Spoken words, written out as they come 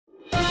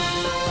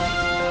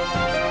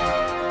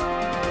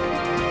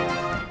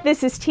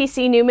This is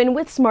TC Newman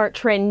with Smart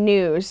Trend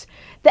News.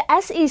 The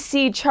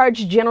SEC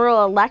charged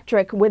General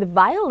Electric with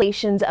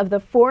violations of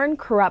the Foreign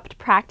Corrupt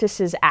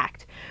Practices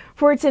Act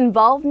for its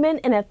involvement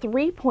in a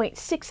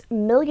 $3.6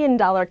 million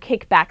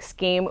kickback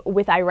scheme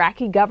with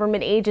Iraqi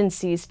government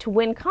agencies to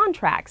win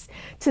contracts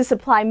to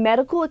supply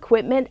medical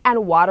equipment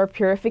and water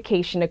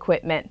purification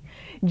equipment.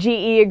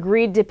 GE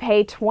agreed to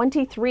pay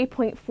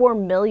 $23.4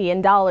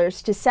 million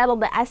to settle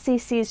the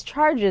SEC's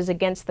charges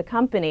against the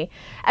company,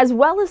 as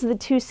well as the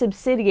two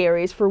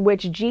subsidiaries for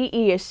which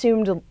GE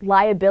assumed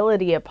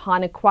liability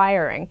upon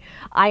acquiring,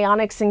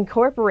 Ionix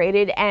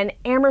Incorporated and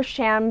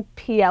Amersham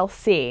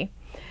plc.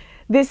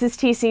 This is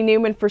TC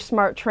Newman for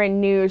Smart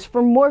Trend News.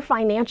 For more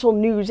financial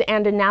news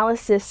and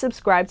analysis,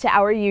 subscribe to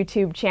our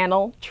YouTube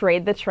channel,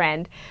 Trade the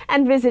Trend,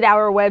 and visit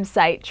our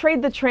website,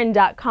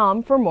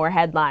 tradethetrend.com, for more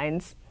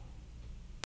headlines.